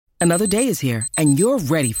Another day is here, and you're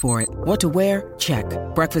ready for it. What to wear? Check.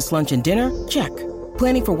 Breakfast, lunch, and dinner? Check.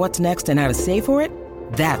 Planning for what's next and how to save for it?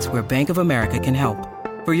 That's where Bank of America can help.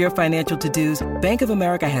 For your financial to-dos, Bank of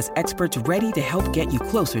America has experts ready to help get you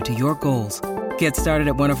closer to your goals. Get started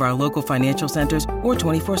at one of our local financial centers or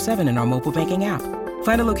 24/7 in our mobile banking app.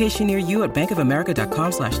 Find a location near you at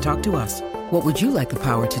bankofamerica.com/talktous. What would you like the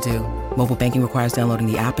power to do? Mobile banking requires downloading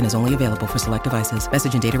the app and is only available for select devices.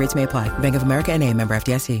 Message and data rates may apply. Bank of America N.A., member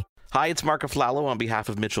FDIC. Hi, it's Mark Aflalo on behalf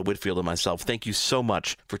of Mitchell Whitfield and myself. Thank you so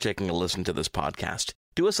much for taking a listen to this podcast.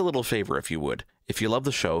 Do us a little favor if you would. If you love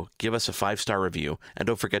the show, give us a 5-star review and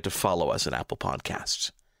don't forget to follow us at Apple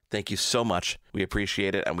Podcasts. Thank you so much. We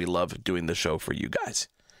appreciate it and we love doing the show for you guys.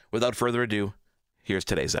 Without further ado, here's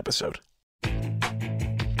today's episode.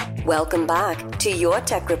 Welcome back to Your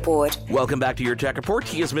Tech Report. Welcome back to Your Tech Report.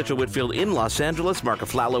 He is Mitchell Whitfield in Los Angeles, Mark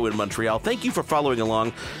Aflalo in Montreal. Thank you for following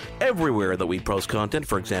along everywhere that we post content.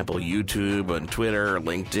 For example, YouTube and Twitter,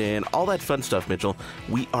 LinkedIn, all that fun stuff, Mitchell.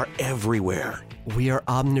 We are everywhere. We are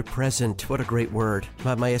omnipresent. What a great word.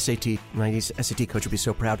 My SAT coach would be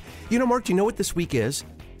so proud. You know, Mark, do you know what this week is?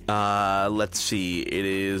 Let's see. It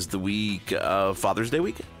is the week of Father's Day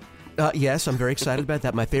week. Yes, I'm very excited about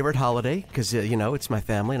that. My favorite holiday, because, it's my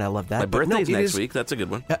family and I love that. My birthday's next week. That's a good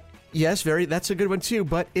one. Yes, that's a good one too.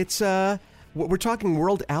 But it's, we're talking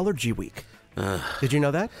World Allergy Week. Did you know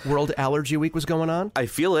that? World Allergy Week was going on? I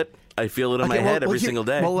feel it. I feel it in my head every single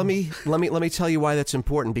day. Well, let me tell you why that's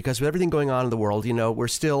important. Because with everything going on in the world, we're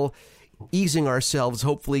still easing ourselves,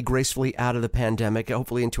 hopefully gracefully out of the pandemic,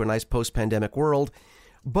 hopefully into a nice post-pandemic world.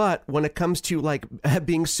 But when it comes to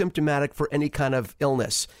being symptomatic for any kind of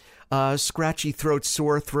illness, scratchy throat,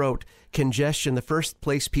 sore throat, congestion, the first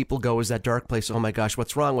place people go is that dark place. Oh my gosh,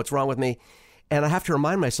 what's wrong? What's wrong with me? And I have to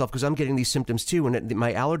remind myself, because I'm getting these symptoms too, and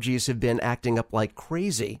my allergies have been acting up like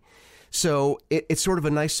crazy. So it's sort of a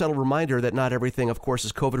nice subtle reminder that not everything, of course,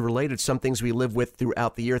 is COVID related. Some things we live with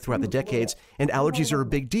throughout the year, throughout the decades, and allergies are a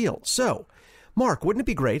big deal. So, Mark, wouldn't it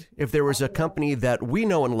be great if there was a company that we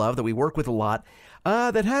know and love, that we work with a lot,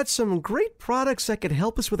 that had some great products that could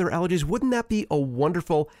help us with our allergies? Wouldn't that be a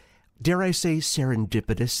wonderful, dare I say,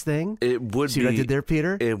 serendipitous thing? It would See be. What I did there,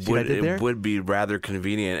 Peter? It would be rather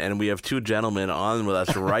convenient. And we have two gentlemen on with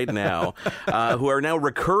us right now who are now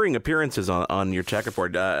recurring appearances on Your Tech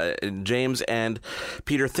Report. James and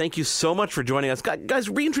Peter, thank you so much for joining us. Guys,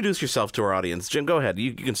 reintroduce yourself to our audience. Jim, go ahead.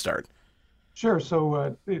 You can start. Sure.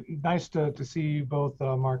 So nice to see you both,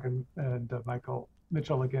 Mark and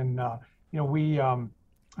Mitchell again.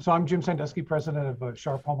 So I'm Jim Sandusky, president of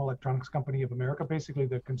Sharp Home Electronics Company of America, basically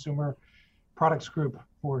the consumer products group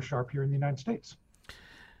for Sharp here in the United States.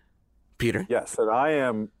 Peter? Yes, and I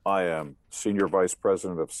am senior vice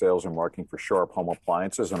president of sales and marketing for Sharp Home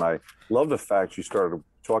Appliances, and I love the fact you started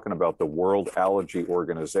talking about the World Allergy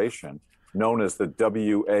Organization, known as the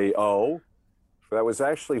WAO. That was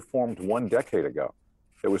actually formed 1 decade ago.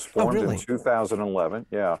 It was formed in 2011,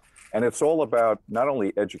 yeah. And it's all about not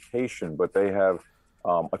only education, but they have,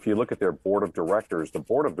 if you look at their board of directors, the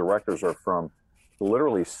board of directors are from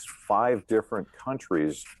literally 5 different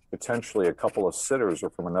countries, potentially a couple of sitters are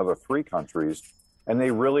from another 3 countries. And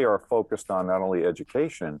they really are focused on not only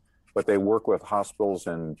education, but they work with hospitals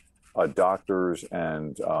and doctors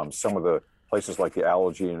and some of the places like the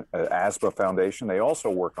Allergy and Asthma Foundation. They also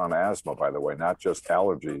work on asthma, by the way, not just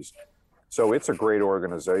allergies. So it's a great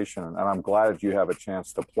organization, and I'm glad you have a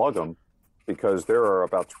chance to plug them, because there are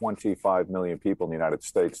about 25 million people in the United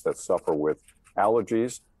States that suffer with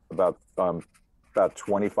allergies, about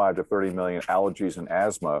 25 to 30 million allergies and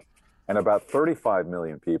asthma, and about 35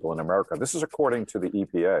 million people in America. This is according to the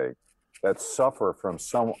EPA, that suffer from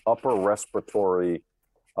some upper respiratory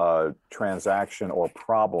transaction or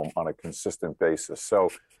problem on a consistent basis. So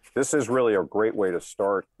this is really a great way to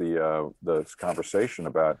start the conversation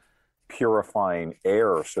about purifying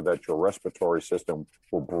air so that your respiratory system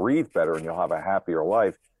will breathe better and you'll have a happier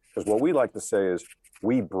life. Because what we like to say is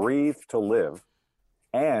we breathe to live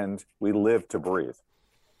and we live to breathe.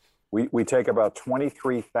 We take about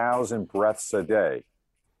 23,000 breaths a day.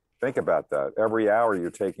 Think about that. Every hour you're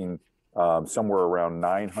taking somewhere around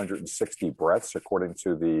 960 breaths, according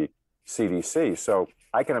to the CDC. So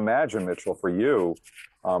I can imagine, Mitchell, for you,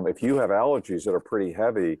 if you have allergies that are pretty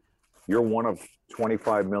heavy, you're one of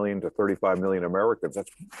 25 million to 35 million Americans.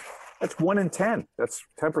 That's 1 in 10. That's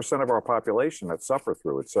 10% of our population that suffer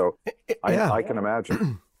through it. So I can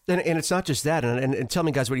imagine. And it's not just that. And tell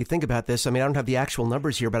me, guys, what do you think about this? I mean, I don't have the actual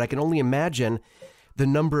numbers here, but I can only imagine the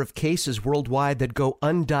number of cases worldwide that go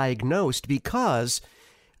undiagnosed because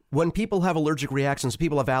when people have allergic reactions,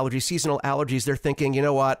 people have allergies, seasonal allergies, they're thinking, you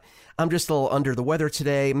know what, I'm just a little under the weather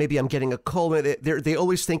today. Maybe I'm getting a cold. They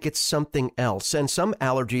always think it's something else. And some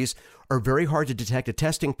allergies are very hard to detect. The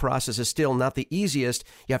testing process is still not the easiest.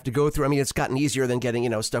 You have to go through. I mean, it's gotten easier than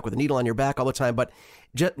getting, stuck with a needle on your back all the time. But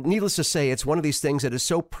needless to say, it's one of these things that is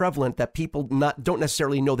so prevalent that people don't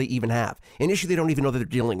necessarily know they even have an issue they don't even know that they're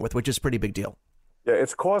dealing with, which is a pretty big deal. Yeah,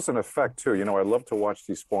 it's cause and effect too. I love to watch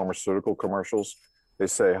these pharmaceutical commercials. They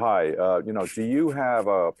say, hi, do you have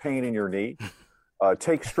a pain in your knee?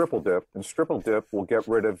 Take Triple Dip, and Triple Dip will get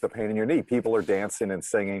rid of the pain in your knee. People are dancing and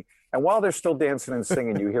singing. And while they're still dancing and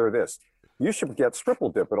singing, you hear this. You should get Triple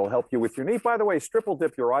Dip. It'll help you with your knee. By the way, Triple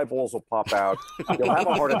Dip, your eyeballs will pop out. You'll have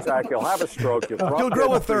a heart attack. You'll have a stroke. You'll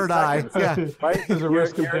grow a third eye. Yeah. Right? There's a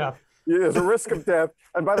risk of death. There's a risk of death.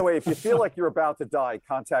 And by the way, if you feel like you're about to die,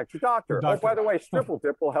 contact your doctor. Oh, by the way, Triple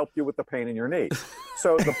Dip will help you with the pain in your knee.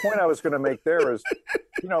 So the point I was going to make there is,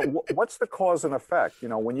 what's the cause and effect?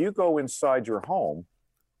 When you go inside your home,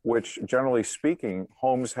 which generally speaking,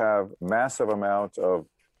 homes have massive amounts of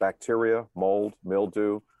bacteria, mold,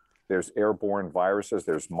 mildew. There's airborne viruses.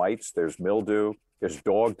 There's mites. There's mildew. There's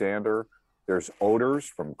dog dander. There's odors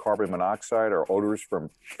from carbon monoxide or odors from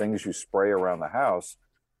things you spray around the house.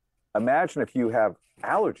 Imagine if you have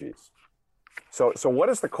allergies. So what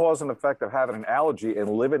is the cause and effect of having an allergy and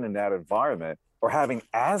living in that environment, or having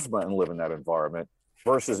asthma and live in that environment,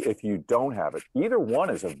 versus if you don't have it? Either one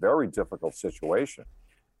is a very difficult situation,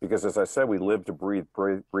 because as I said, we live to breathe,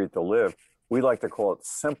 breathe to live. We like to call it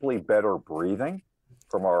simply better breathing.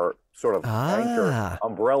 From our sort of anchor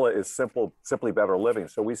umbrella is simply better living.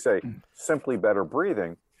 So we say simply better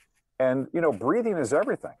breathing. And, breathing is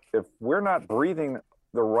everything. If we're not breathing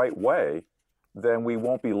the right way, then we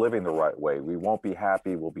won't be living the right way. We won't be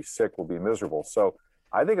happy. We'll be sick. We'll be miserable. So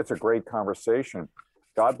I think it's a great conversation.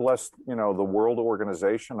 God bless, the World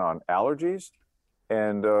Organization on Allergies.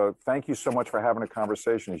 And thank you so much for having a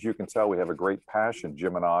conversation. As you can tell, we have a great passion,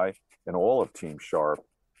 Jim and I, and all of Team Sharp,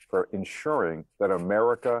 for ensuring that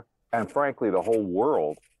America and frankly the whole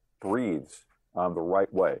world breathes the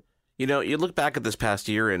right way. You look back at this past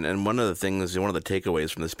year, and one of the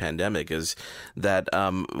takeaways from this pandemic is that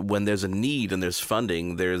when there's a need and there's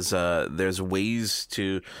funding, there's ways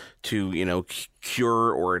to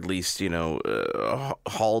cure, or at least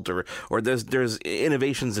halt, or there's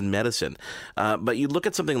innovations in medicine. But you look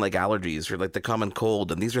at something like allergies or like the common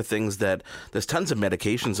cold, and these are things that there's tons of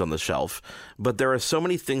medications on the shelf, but there are so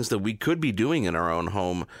many things that we could be doing in our own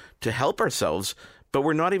home to help ourselves. But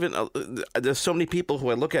we're not even, there's so many people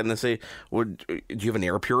who I look at and they say, well, do you have an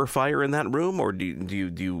air purifier in that room? Or do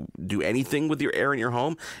you do anything with your air in your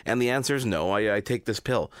home? And the answer is no, I take this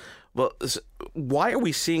pill. Well, why are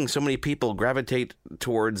we seeing so many people gravitate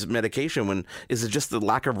towards medication when is it just the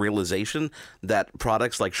lack of realization that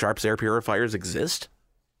products like Sharp's air purifiers exist?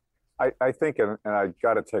 I think, and I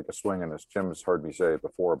got to take a swing on this. Jim has heard me say it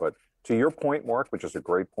before, but to your point, Mark, which is a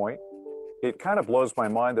great point, it kind of blows my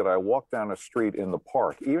mind that I walk down the street in the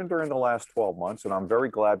park, even during the last 12 months, and I'm very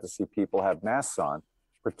glad to see people have masks on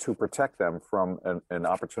to protect them from an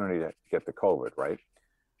opportunity to get the COVID, right?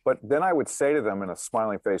 But then I would say to them in a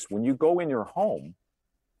smiling face, when you go in your home,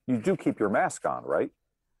 you do keep your mask on, right?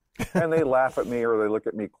 And they laugh at me or they look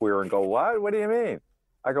at me queer and go, what do you mean?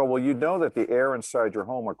 I go, well, you know that the air inside your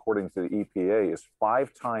home, according to the EPA, is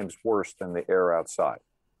 5 times worse than the air outside.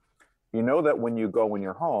 You know that when you go in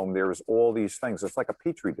your home, there's all these things. It's like a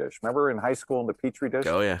Petri dish. Remember in high school in the Petri dish?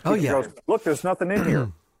 Oh, yeah. Oh, yeah. Goes, look, there's nothing in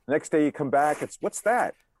here. Next day you come back, what's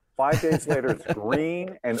that? 5 days later, it's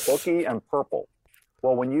green and ooky and purple.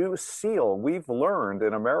 Well, when you seal, we've learned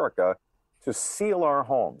in America to seal our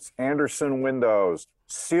homes. Anderson windows,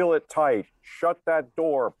 seal it tight, shut that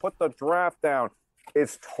door, put the draft down.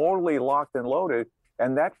 It's totally locked and loaded,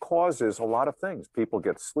 and that causes a lot of things. People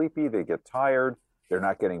get sleepy, they get tired. They're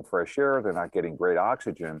not getting fresh air. They're not getting great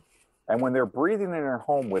oxygen. And when they're breathing in their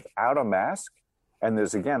home without a mask, and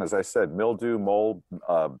there's, again, as I said, mildew, mold,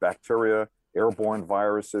 bacteria, airborne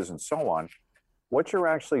viruses, and so on, what you're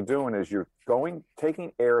actually doing is you're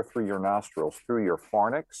taking air through your nostrils, through your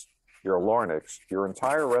pharynx, your larynx, your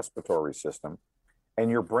entire respiratory system, and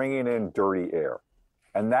you're bringing in dirty air.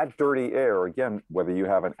 And that dirty air, again, whether you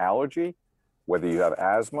have an allergy, whether you have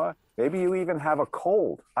asthma, maybe you even have a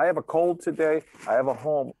cold. I have a cold today. I have a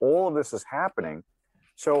home. All of this is happening.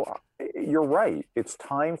 So you're right. It's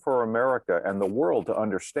time for America and the world to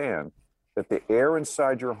understand that the air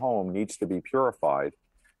inside your home needs to be purified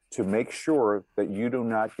to make sure that you do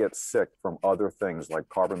not get sick from other things like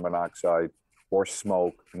carbon monoxide or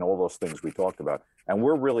smoke and all those things we talked about. And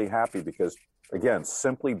we're really happy because, again,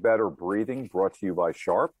 Simply Better Breathing, brought to you by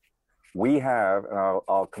Sharp. we have, and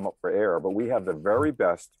I'll come up for air, but we have the very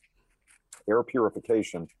best air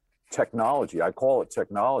purification technology. I call it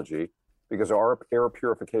technology because our air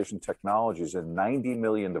purification technology is in 90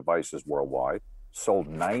 million devices worldwide, sold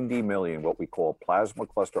 90 million, what we call plasma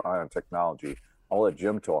cluster ion technology. I'll let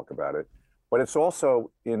Jim talk about it. But it's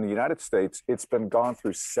also in the United States, it's been gone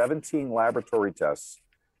through 17 laboratory tests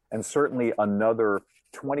and certainly another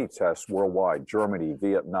 20 tests worldwide, Germany,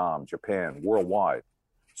 Vietnam, Japan, worldwide.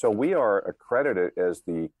 So we are accredited as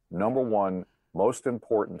the #1 most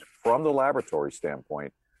important from the laboratory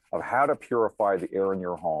standpoint of how to purify the air in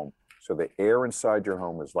your home. So the air inside your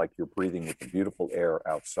home is like you're breathing with the beautiful air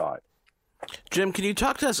outside. Jim, can you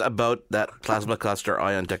talk to us about that plasma cluster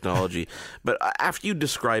ion technology? But after you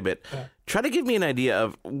describe it, try to give me an idea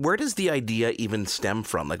of where does the idea even stem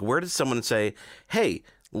from? Like, where does someone say, hey,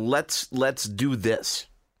 let's do this?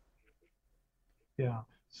 Yeah.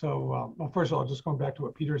 So, well, first of all, just going back to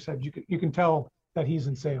what Peter said, you can tell that he's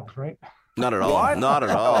in sales, right? Not at all. What? Not at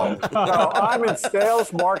all. No, I'm in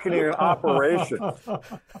sales, marketing, and operations.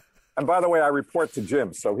 And by the way, I report to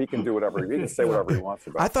Jim, so he can do whatever he can say whatever he wants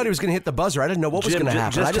about. I thought he was going to hit the buzzer. I didn't know what was Jim, going to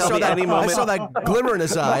happen. just I just tell saw me any that. I moment. saw that glimmer in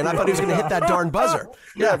his eye, and I thought he was going to hit that darn buzzer.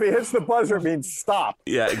 Yeah, if he hits the buzzer, it means stop.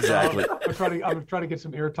 Yeah, exactly. I'm trying to get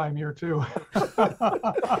some airtime here too.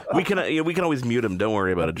 We can always mute him. Don't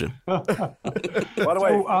worry about it, Jim. By the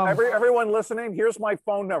way, everyone listening, here's my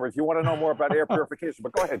phone number if you want to know more about air purification.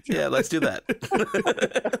 But go ahead, Jim. Yeah, let's do that.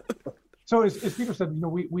 So as Peter said,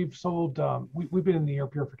 we've sold, we've been in the air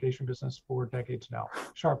purification business for decades now.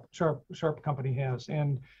 Sharp company has,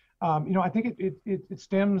 and I think it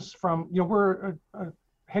stems from, we're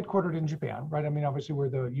headquartered in Japan, right? I mean, obviously we're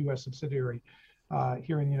the U.S. subsidiary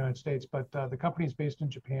here in the United States, but the company is based in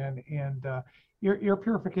Japan, and air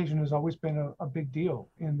purification has always been a big deal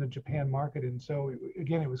in the Japan market. And so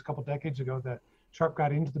again, it was a couple decades ago that Sharp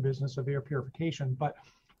got into the business of air purification, but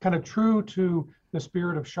kind of true to the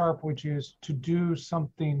spirit of Sharp, which is to do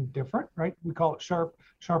something different, right? We call it Sharp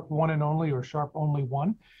One and Only, or Sharp Only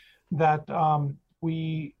One, that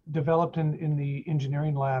we developed in the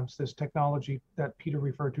engineering labs, this technology that Peter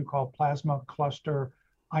referred to called plasma cluster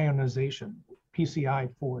ionization, PCI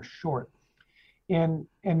for short. And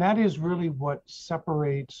that is really what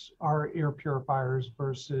separates our air purifiers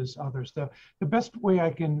versus others. The best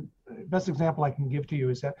example I can give to you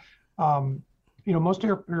is that most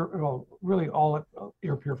really all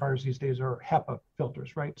air purifiers these days are HEPA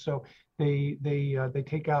filters, right? So they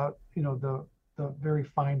take out the very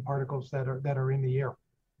fine particles that are in the air.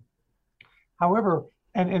 However,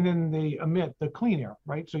 and then they emit the clean air,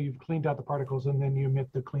 right? So you've cleaned out the particles, and then you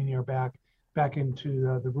emit the clean air back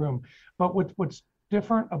into the room. But what's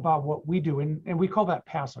different about what we do, and we call that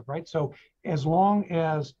passive, right? So as long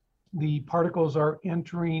as the particles are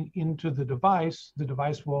entering into the device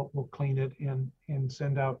will clean it and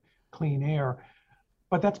send out clean air.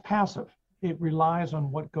 But that's passive. It relies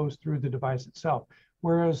on what goes through the device itself.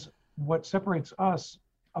 Whereas what separates us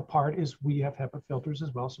apart is we have HEPA filters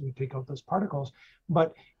as well, so we take out those particles.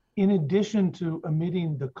 But in addition to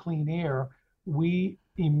emitting the clean air, we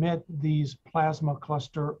emit these plasma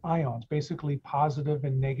cluster ions, basically positive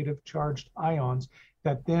and negative charged ions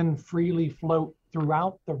that then freely float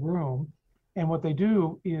throughout the room. And what they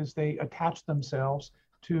do is they attach themselves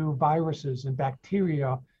to viruses and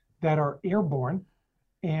bacteria that are airborne,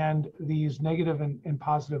 and these negative and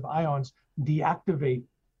positive ions deactivate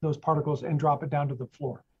those particles and drop it down to the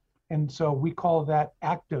floor. And so we call that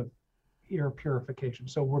active air purification.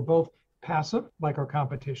 So we're both passive, like our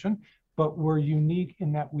competition, but we're unique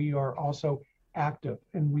in that we are also active,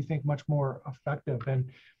 and we think much more effective. And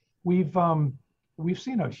we've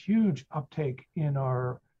seen a huge uptake in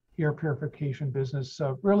our air purification business,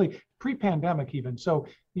 really pre-pandemic even. So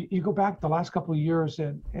you go back the last couple of years,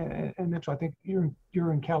 and Mitchell, I think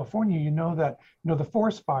you're in California. That the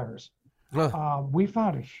forest fires. We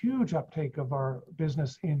found a huge uptake of our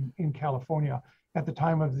business in California at the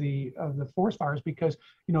time of the forest fires, because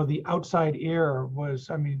the outside air was,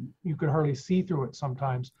 you could hardly see through it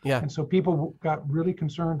sometimes. Yeah. And so people got really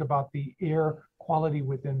concerned about the air quality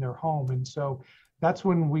within their home, and so that's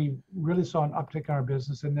when we really saw an uptick in our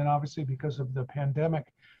business. And then obviously because of the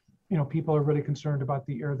pandemic, people are really concerned about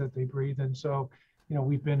the air that they breathe, and so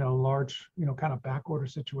we've been in a large kind of back order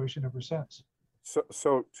situation ever since.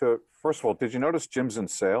 So first of all, did you notice Jim's in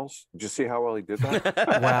sales? Did you see how well he did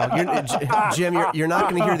that? Wow, Jim, you're not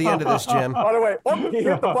going to hear the end of this, Jim. By the way, he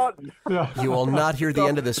hit the button. Yeah. You will not hear the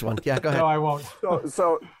end of this one. Yeah, go ahead. No, I won't.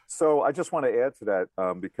 So I just want to add to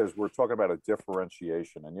that because we're talking about a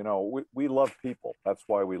differentiation, and we love people. That's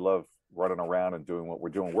why we love running around and doing what we're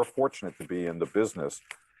doing. We're fortunate to be in the business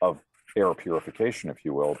of air purification, if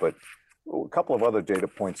you will, but a couple of other data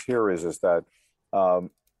points here is that,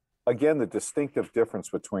 again, the distinctive difference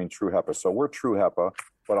between True HEPA. So we're True HEPA,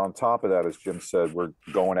 but on top of that, as Jim said, we're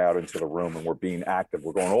going out into the room and we're being active.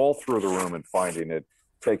 We're going all through the room and finding it,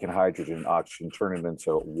 taking hydrogen, oxygen, turning it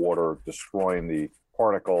into water, destroying the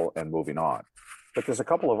particle and moving on. But there's a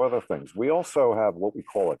couple of other things. We also have what we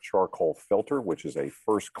call a charcoal filter, which is a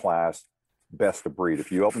first class, best of breed.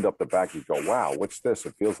 If you opened up the back, you'd go, wow, what's this?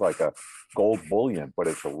 It feels like a gold bullion, but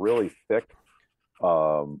it's a really thick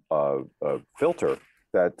filter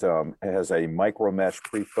that has a micro mesh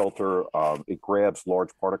pre-filter. It grabs large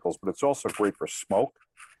particles, but it's also great for smoke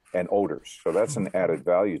and odors. So that's an added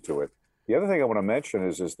value to it. The other thing I want to mention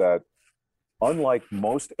is that unlike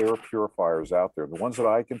most air purifiers out there, the ones that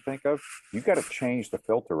I can think of, you got to change the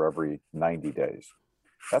filter every 90 days.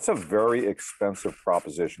 That's a very expensive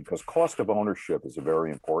proposition because cost of ownership is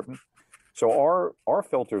very important. So our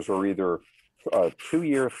filters are either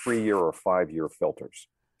 2-year, 3-year, or 5-year filters,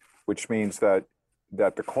 which means that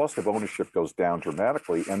the cost of ownership goes down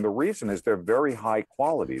dramatically. And the reason is they're very high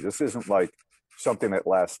quality. This isn't like something that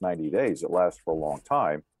lasts 90 days. It lasts for a long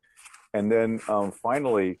time. And then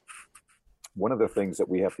finally, one of the things that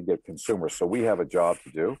we have to get consumers, so we have a job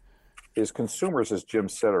to do, is consumers, as Jim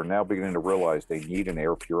said, are now beginning to realize they need an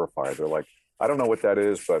air purifier. They're like, I don't know what that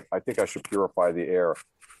is, but I think I should purify the air.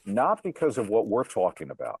 Not because of what we're talking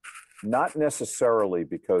about, not necessarily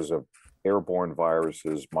because of airborne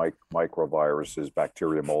viruses, microviruses,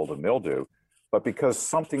 bacteria, mold, and mildew, but because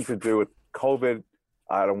something to do with COVID.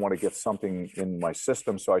 I don't want to get something in my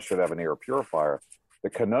system, so I should have an air purifier. The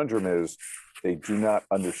conundrum is they do not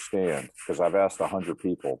understand, because I've asked 100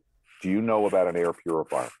 people, do you know about an air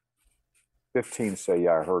purifier? 15 say,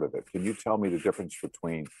 yeah, I heard of it. Can you tell me the difference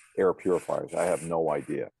between air purifiers? I have no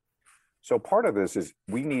idea. So part of this is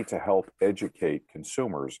we need to help educate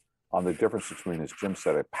consumers on the difference between, as Jim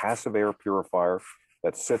said, a passive air purifier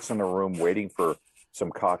that sits in a room waiting for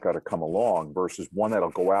some caca to come along versus one that'll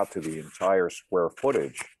go out to the entire square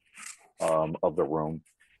footage of the room.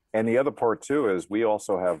 And the other part too is we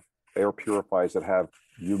also have air purifiers that have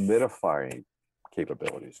humidifying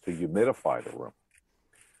capabilities to humidify the room.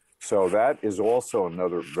 So that is also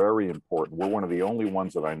another very important. We're one of the only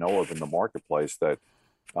ones that I know of in the marketplace that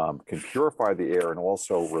can purify the air and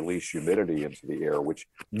also release humidity into the air, which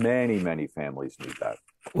many, many families need that.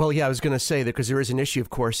 Well, yeah, I was going to say that because there is an issue,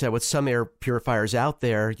 of course, that with some air purifiers out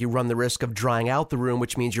there, you run the risk of drying out the room,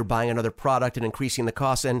 which means you're buying another product and increasing the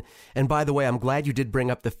cost. And by the way, I'm glad you did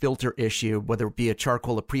bring up the filter issue, whether it be a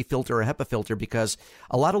charcoal, a pre-filter, or a HEPA filter, because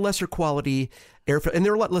a lot of lesser quality air, and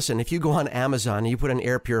there are a lot, listen, if you go on Amazon and you put an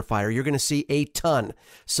air purifier, you're going to see a ton.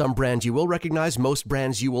 Some brands you will recognize, most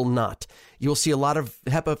brands you will not. You'll see a lot of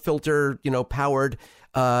HEPA filter, powered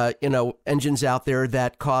engines out there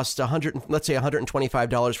that cost let's say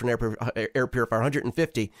 $125 for an air purifier,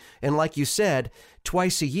 $150. And like you said,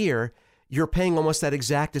 twice a year, you're paying almost an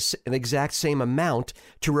exact same amount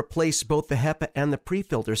to replace both the HEPA and the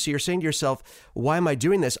pre-filter. So you're saying to yourself, why am I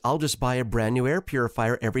doing this? I'll just buy a brand new air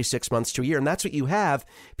purifier every 6 months to a year. And that's what you have.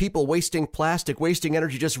 People wasting plastic, wasting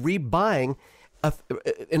energy, just rebuying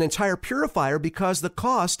an entire purifier because the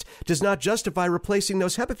cost does not justify replacing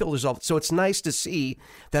those HEPA filters. So it's nice to see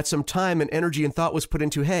that some time and energy and thought was put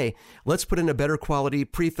into, hey, let's put in a better quality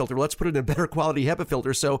pre-filter. Let's put in a better quality HEPA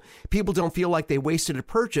filter so people don't feel like they wasted a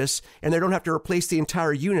purchase and they don't have to replace the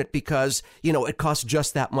entire unit because, it costs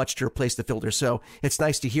just that much to replace the filter. So it's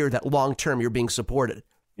nice to hear that long-term you're being supported.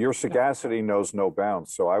 Your sagacity knows no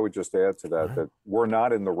bounds. So I would just add to that, that we're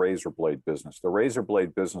not in the razor blade business. The razor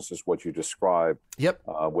blade business is what you describe,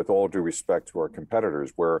 with all due respect to our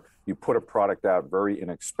competitors, where you put a product out very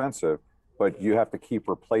inexpensive, but you have to keep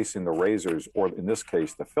replacing the razors, or in this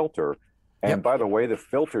case, the filter. And by the way, the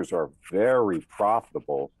filters are very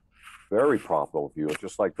profitable view,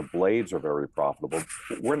 just like the blades are very profitable.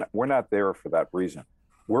 We're not there for that reason.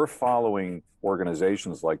 We're following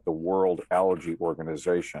organizations like the World Allergy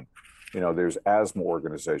Organization. There's asthma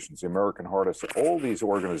organizations, the American Heart Association, all these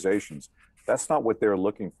organizations. That's not what they're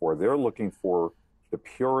looking for. They're looking for the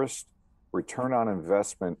purest return on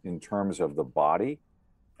investment in terms of the body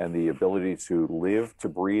and the ability to live, to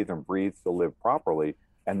breathe, and breathe to live properly.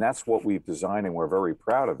 And that's what we've designed, and we're very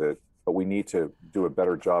proud of it. But we need to do a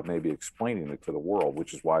better job maybe explaining it to the world,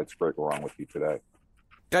 which is why it's great we're on with you today.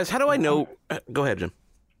 Guys, how do I know? Go ahead, Jim.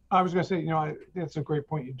 I was going to say, that's a great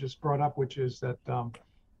point you just brought up, which is that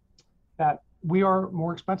that we are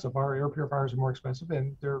more expensive. Our air purifiers are more expensive,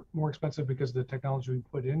 and they're more expensive because of the technology we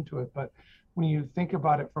put into it. But when you think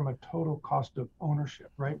about it from a total cost of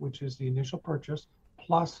ownership, right, which is the initial purchase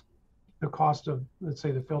plus the cost of, let's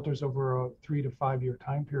say, the filters over a 3 to 5 year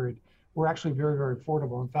time period, were actually very, very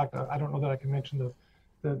affordable. In fact, I don't know that I can mention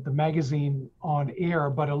the magazine on air,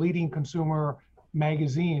 but a leading consumer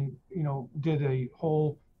magazine, did a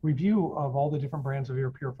whole review of all the different brands of air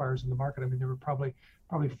purifiers in the market. I mean, there were probably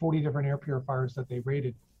 40 different air purifiers that they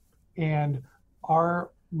rated. And our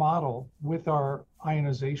model with our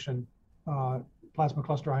ionization, plasma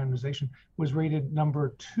cluster ionization, was rated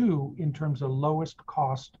number 2 in terms of lowest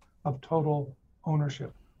cost of total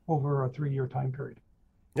ownership over a 3-year time period.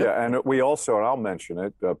 Yeah, and we also, and I'll mention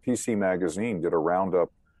it, PC Magazine did a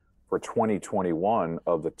roundup for 2021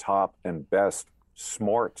 of the top and best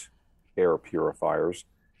smart air purifiers,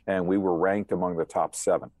 and we were ranked among the top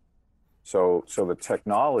 7. So the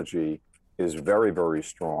technology is very, very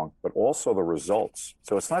strong, but also the results.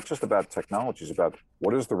 So it's not just about technology, it's about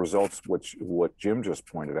what is the results, what Jim just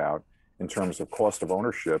pointed out in terms of cost of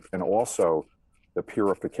ownership, and also the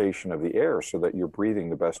purification of the air so that you're breathing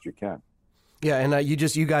the best you can. Yeah, and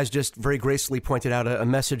you guys just very gracefully pointed out a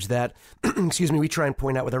message that, excuse me, we try and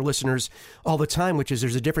point out with our listeners all the time, which is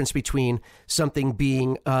there's a difference between something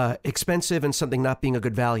being expensive and something not being a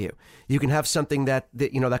good value. You can have something that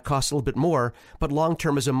costs a little bit more, but long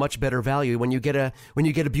term is a much better value. When you get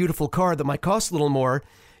a beautiful car that might cost a little more,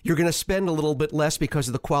 you're going to spend a little bit less because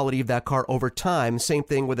of the quality of that car over time. Same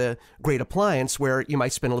thing with a great appliance where you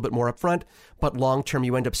might spend a little bit more up front, but long term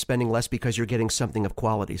you end up spending less because you're getting something of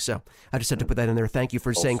quality. So I just had to put that in there. Thank you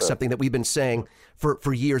for saying something that we've been saying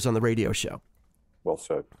for years on the radio show. Well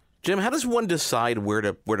said. Jim, how does one decide where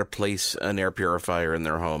to place an air purifier in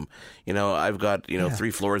their home? I've got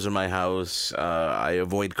 3 floors in my house. I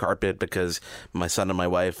avoid carpet because my son and my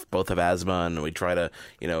wife both have asthma, and we try to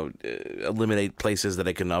eliminate places that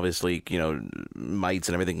it can obviously mites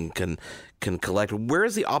and everything can collect. Where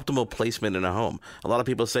is the optimal placement in a home? A lot of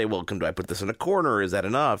people say, well, do I put this in a corner? Is that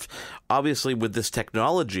enough? Obviously, with this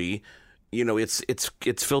technology,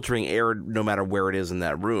 it's filtering air no matter where it is in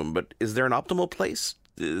that room. But is there an optimal place?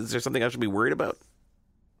 Is there something I should be worried about?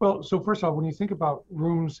 Well, so first of all, when you think about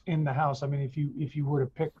rooms in the house, I mean, if you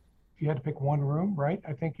had to pick one room, right?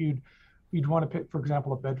 I think you'd want to pick, for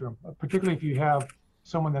example, a bedroom, particularly if you have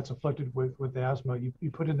someone that's afflicted with asthma.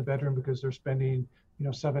 You put in the bedroom because they're spending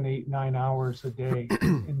 7, 8, 9 hours a day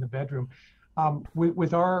in the bedroom.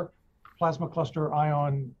 With our plasma cluster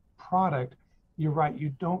ion product, you're right. You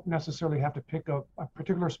don't necessarily have to pick a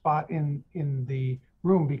particular spot in the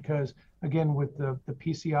room because, again, with the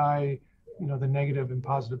PCI, the negative and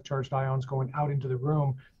positive charged ions going out into the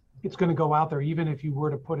room, it's going to go out there even if you were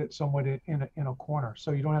to put it somewhere in a corner. So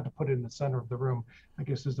you don't have to put it in the center of the room. I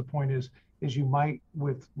guess the point is you might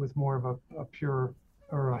with more of a pure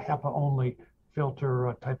or a HEPA only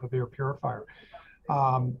filter type of air purifier.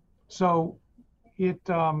 So it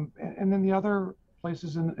and then the other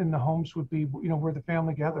places in the homes would be where the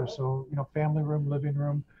family gathers. So family room, living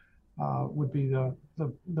room would be the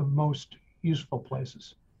most useful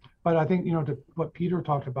places. But I think to what Peter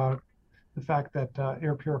talked about, the fact that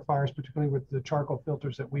air purifiers, particularly with the charcoal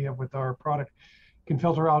filters that we have with our product, can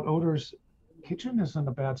filter out odors. Kitchen isn't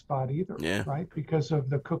a bad spot either, right? Because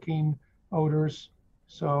of the cooking odors.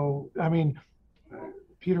 So I mean,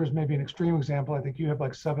 Peter's maybe an extreme example. I think you have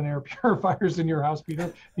like 7 air purifiers in your house,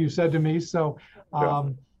 Peter. You said to me. So,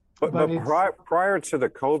 but prior to the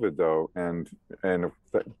COVID, though, and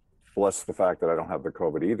bless the fact that I don't have the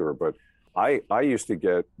COVID either, but I used to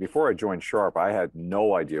get, before I joined Sharp, I had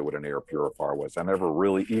no idea what an air purifier was. I never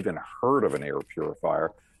really even heard of an air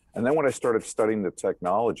purifier. And then when I started studying the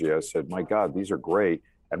technology, I said, my God, these are great.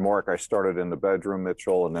 And Mark, I started in the bedroom,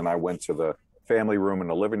 Mitchell, and then I went to the family room and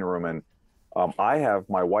the living room. And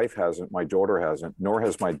my wife hasn't, my daughter hasn't, nor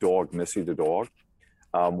has my dog, Missy the dog.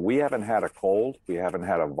 We haven't had a cold. We haven't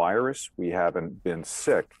had a virus. We haven't been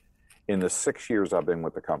sick in the 6 years I've been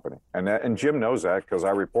with the company. And Jim knows that because I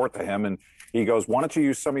report to him and he goes, why don't you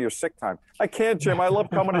use some of your sick time? I can't, Jim. I love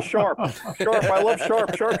coming to Sharp. Sharp. I love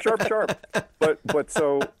Sharp.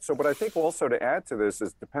 But I think also to add to this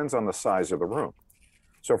is depends on the size of the room.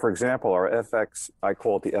 So for example, our FX, I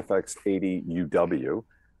call it the FX80UW.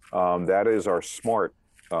 That is our smart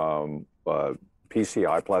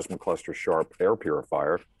PCI, plasma cluster sharp air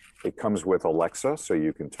purifier. It comes with Alexa, so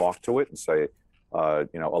you can talk to it and say,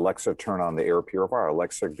 Alexa, turn on the air purifier.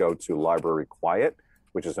 Alexa, go to library quiet,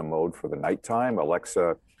 which is a mode for the nighttime.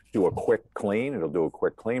 Alexa, do a quick clean. It'll do a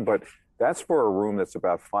quick clean, but that's for a room that's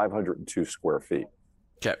about 502 square feet.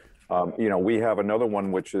 Okay. We have another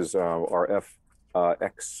one, which is our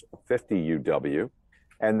X50UW,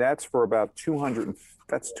 and that's for about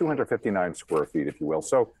 259 square feet, if you will.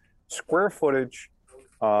 So square footage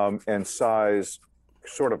and size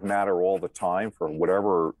sort of matter all the time for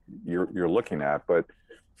whatever you're looking at. But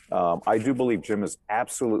I do believe Jim is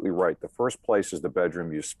absolutely right. The first place is the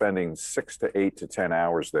bedroom. You're spending 6 to 8 to 10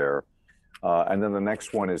 hours there. And then the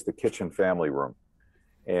next one is the kitchen family room.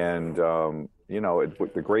 And,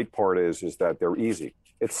 the great part is that they're easy.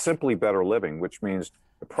 It's simply better living, which means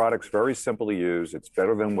the product's very simple to use. It's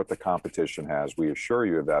better than what the competition has. We assure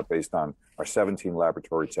you of that based on our 17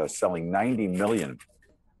 laboratory tests, selling 90 million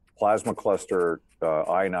plasma cluster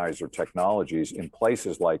ionizer technologies in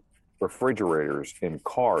places like refrigerators, in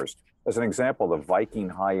cars. As an example, the Viking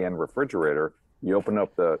high-end refrigerator, you open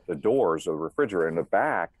up the doors of the refrigerator in the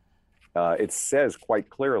back, it says quite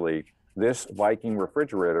clearly, this Viking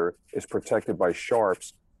refrigerator is protected by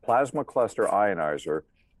Sharp's plasma cluster ionizer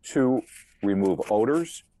to remove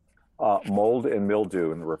odors, mold, and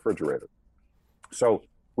mildew in the refrigerator. So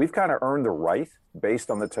we've kind of earned the right based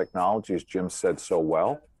on the technology, as Jim said so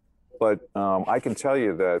well. But I can tell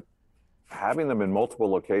you that having them in multiple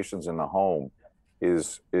locations in the home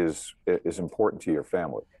is important to your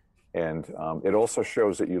family. And it also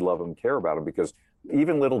shows that you love them and care about them, because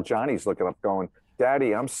even little Johnny's looking up going,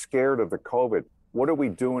 Daddy, I'm scared of the COVID. What are we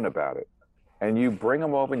doing about it? And you bring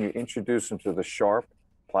them over and you introduce them to the Sharp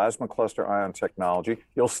plasma cluster ion technology.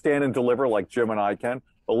 You'll stand and deliver like Jim and I can.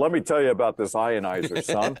 Well, let me tell you about this ionizer,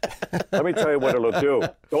 son. Let me tell you what it'll do.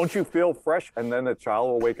 Don't you feel fresh? And then the child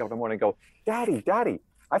will wake up in the morning and go, Daddy,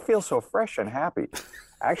 I feel so fresh and happy.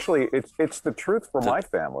 Actually, it's the truth for my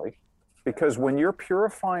family, because when you're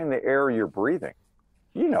purifying the air you're breathing,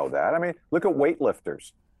 you know that. I mean, look at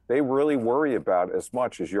weightlifters. They really worry about, as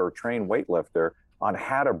much as you're a trained weightlifter, on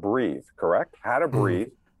how to breathe, correct? How to breathe.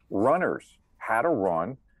 Runners, how to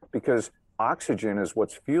run, because oxygen is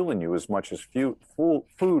what's fueling you as much as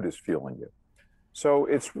food is fueling you. So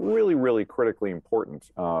it's really, really critically important.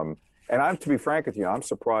 And to be frank with you, I'm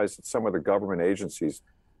surprised that some of the government agencies,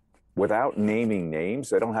 without naming names,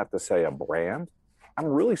 they don't have to say a brand. I'm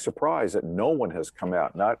really surprised that no one has come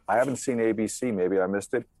out. I haven't seen ABC, maybe I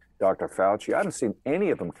missed it, Dr. Fauci. I haven't seen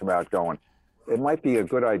any of them come out going, it might be a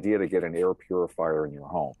good idea to get an air purifier in your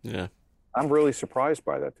home. Yeah. I'm really surprised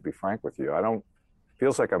by that, to be frank with you.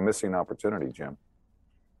 Feels like I'm missing an opportunity, Jim.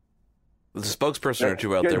 There's a spokesperson or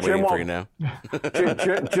two out there waiting for you now.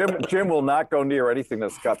 Jim will not go near anything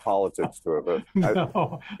that's got politics to it. But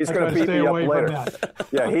he's going to beat me up later.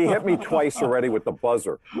 Yeah, he hit me twice already with the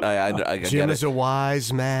buzzer. I Jim is a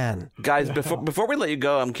wise man. Guys, before we let you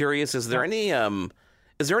go, I'm curious: is there any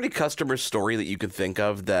customer story that you could think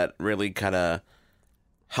of that really kind of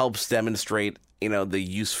helps demonstrate, the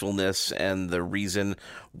usefulness and the reason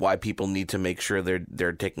why people need to make sure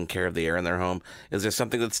they're taking care of the air in their home? Is there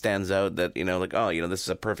something that stands out that, this is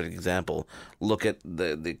a perfect example? Look at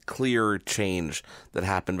the clear change that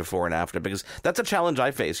happened before and after, because that's a challenge I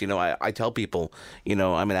face. I tell people,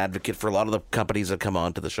 I'm an advocate for a lot of the companies that come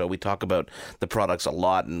on to the show. We talk about the products a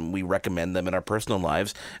lot and we recommend them in our personal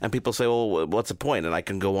lives. And people say, well, what's the point? And I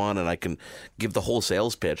can go on and I can give the whole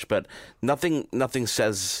sales pitch, but nothing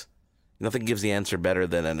gives the answer better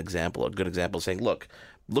than a good example saying, look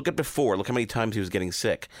at before, look how many times he was getting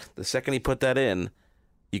sick. The second he put that in,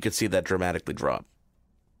 you could see that dramatically drop.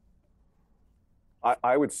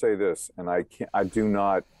 I would say this, and I do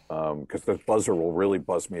not, because the buzzer will really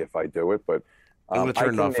buzz me if I do it, but I'm going to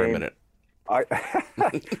turn it off for a minute.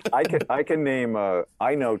 I can name,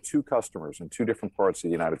 I know 2 customers in 2 different parts of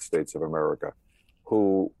the United States of America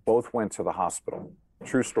who both went to the hospital.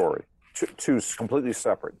 True story. Two completely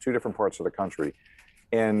separate, 2 different parts of the country.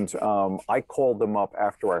 And I called them up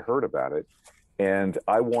after I heard about it. And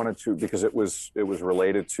I wanted to, because it was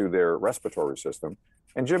related to their respiratory system.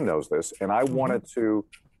 And Jim knows this. And I wanted to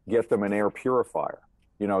get them an air purifier.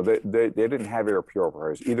 They didn't have air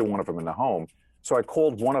purifiers, either one of them in the home. So I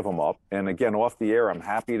called one of them up. And again, off the air, I'm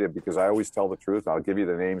happy to, because I always tell the truth. I'll give you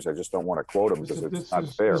the names. I just don't want to quote them because it's not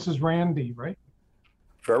fair. This is Randy, right?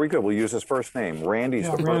 Very good. We'll use his first name. Randy's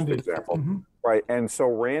the first example. Mm-hmm. Right. And so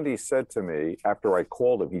Randy said to me after I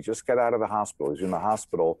called him, he just got out of the hospital. He was in the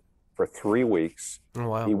hospital for 3 weeks. Oh,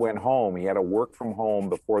 wow. He went home. He had to work from home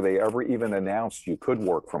before they ever even announced you could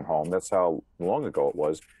work from home. That's how long ago it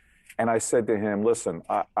was. And I said to him, listen,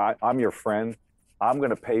 I'm your friend. I'm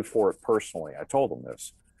going to pay for it personally. I told him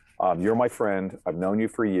this. You're my friend. I've known you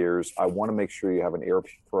for years. I want to make sure you have an air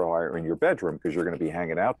purifier in your bedroom because you're going to be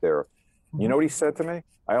hanging out there. You know what he said to me?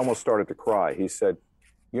 I almost started to cry. He said,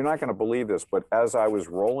 you're not going to believe this, but as I was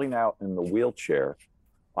rolling out in the wheelchair,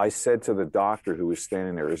 I said to the doctor who was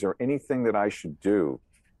standing there, is there anything that I should do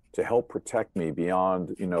to help protect me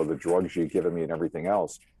beyond, the drugs you've given me and everything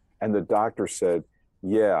else? And the doctor said,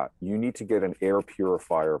 yeah, you need to get an air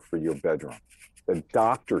purifier for your bedroom. The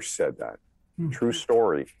doctor said that. True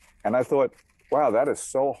story. And I thought, wow, that is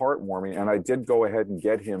so heartwarming. And I did go ahead and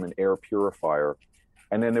get him an air purifier.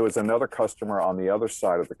 And then there was another customer on the other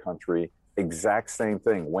side of the country, exact same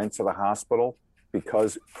thing, went to the hospital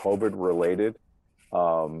because COVID related,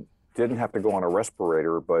 didn't have to go on a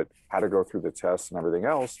respirator, but had to go through the tests and everything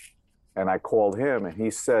else. And I called him and he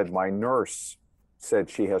said, my nurse said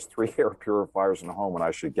she has 3 air purifiers in the home and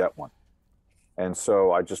I should get one. And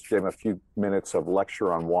so I just gave him a few minutes of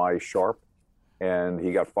lecture on why Sharp, and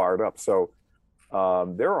he got fired up. So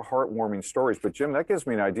there are heartwarming stories, but Jim, that gives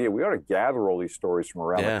me an idea. We ought to gather all these stories from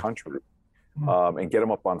around the country and get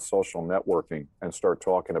them up on social networking and start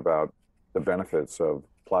talking about the benefits of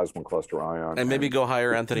plasma cluster ion. And maybe go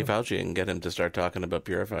hire Anthony Fauci and get him to start talking about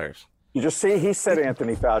purifiers. You just see, he said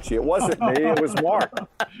Anthony Fauci. It wasn't me, it was Mark.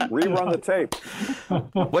 Rerun the tape.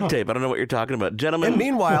 What tape? I don't know what you're talking about. Gentlemen. And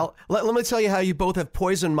meanwhile, let me tell you how you both have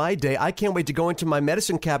poisoned my day. I can't wait to go into my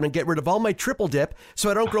medicine cabinet and get rid of all my triple dip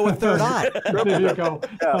so I don't grow a third eye. There you go.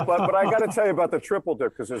 Yeah, but I got to tell you about the triple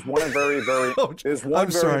dip because there's one very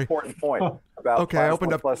important point about okay, I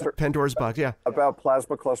opened up cluster, Pandora's box, yeah. About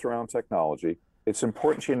plasma cluster ion technology. It's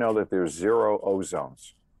important you know that there's 0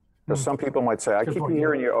 ozones. Because some people might say, I keep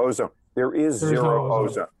hearing your ozone. There is zero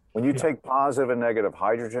ozone. When you take positive and negative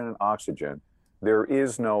hydrogen and oxygen, there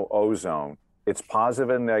is no ozone. It's positive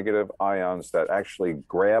and negative ions that actually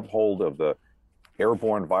grab hold of the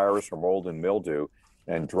airborne virus or mold and mildew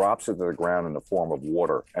and drops it to the ground in the form of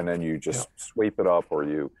water. And then you just sweep it up or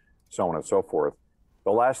you so on and so forth.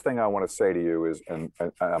 The last thing I want to say to you is, and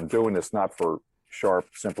I'm doing this not for Sharp,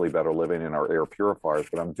 Simply Better Living in our air purifiers,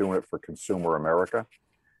 but I'm doing it for consumer America.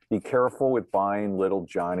 Be careful with buying little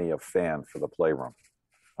Johnny a fan for the playroom.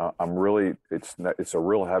 It's a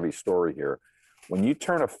real heavy story here. When you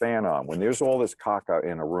turn a fan on, when there's all this caca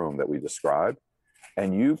in a room that we described,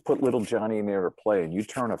 and you put little Johnny in there to play and you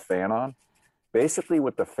turn a fan on, basically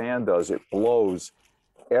what the fan does, it blows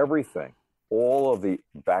everything, all of the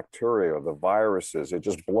bacteria, the viruses, it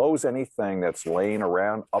just blows anything that's laying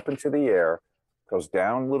around up into the air, goes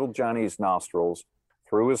down little Johnny's nostrils,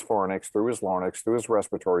 through his pharynx, through his larynx, through his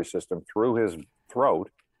respiratory system, through his throat,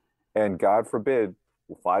 and God forbid,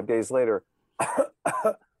 5 days later,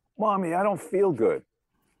 Mommy, I don't feel good.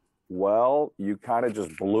 Well, you kind of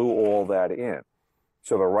just blew all that in.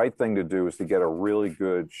 So the right thing to do is to get a really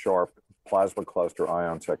good, Sharp plasma cluster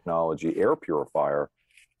ion technology air purifier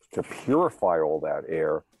to purify all that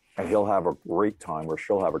air, and he'll have a great time, or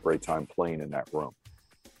she'll have a great time playing in that room.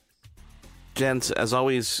 Gents, as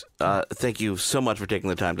always, thank you so much for taking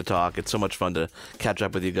the time to talk. It's so much fun to catch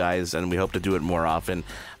up with you guys, and we hope to do it more often.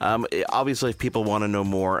 Obviously, if people want to know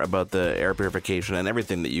more about the air purification and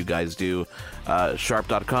everything that you guys do,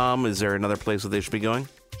 sharp.com, is there another place that they should be going?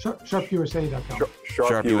 SharpUSA.com.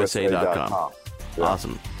 SharpUSA.com. Yeah.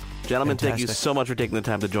 Awesome. Gentlemen, Fantastic. Thank you so much for taking the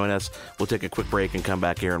time to join us. We'll take a quick break and come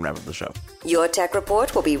back here and wrap up the show. Your Tech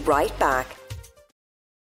Report will be right back.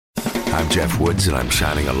 I'm Jeff Woods, and I'm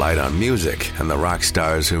shining a light on music and the rock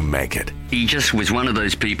stars who make it. He just was one of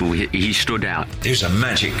those people, he stood out. He was a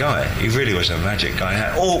magic guy. He really was a magic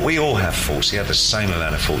guy. We all have faults. He had the same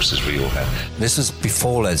amount of faults as we all had. This was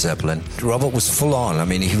before Led Zeppelin. Robert was full on. I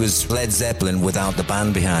mean, he was Led Zeppelin without the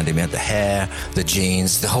band behind him. He had the hair, the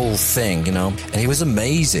jeans, the whole thing, you know. And he was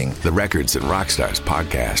amazing. The Records and Rockstars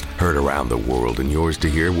podcast, heard around the world and yours to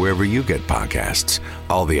hear wherever you get podcasts.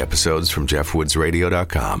 All the episodes from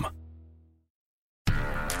jeffwoodsradio.com.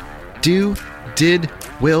 Do, Did,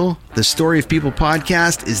 Will, the Story of People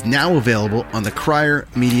podcast is now available on the Crier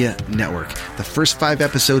Media Network. The first 5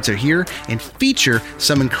 episodes are here and feature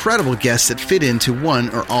some incredible guests that fit into one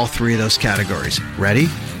or all 3 of those categories. Ready?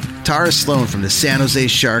 Tara Sloan from the San Jose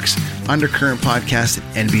Sharks Undercurrent podcast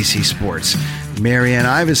at NBC Sports. Marianne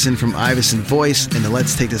Iveson from Iveson Voice and the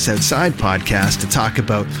Let's Take This Outside podcast to talk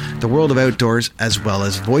about the world of outdoors as well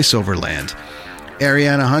as voiceover land.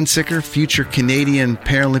 Ariana Hunsicker, future Canadian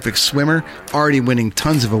Paralympic swimmer, already winning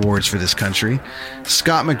tons of awards for this country.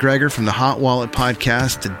 Scott McGregor from the Hot Wallet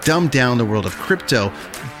podcast to dumb down the world of crypto,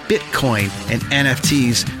 Bitcoin, and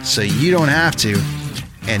NFTs so you don't have to.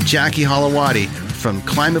 And Jackie Holowati from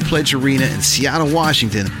Climate Pledge Arena in Seattle,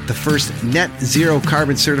 Washington, the first net zero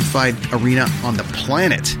carbon certified arena on the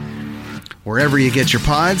planet. Wherever you get your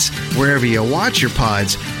pods, wherever you watch your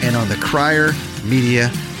pods, and on the Crier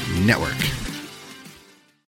Media Network.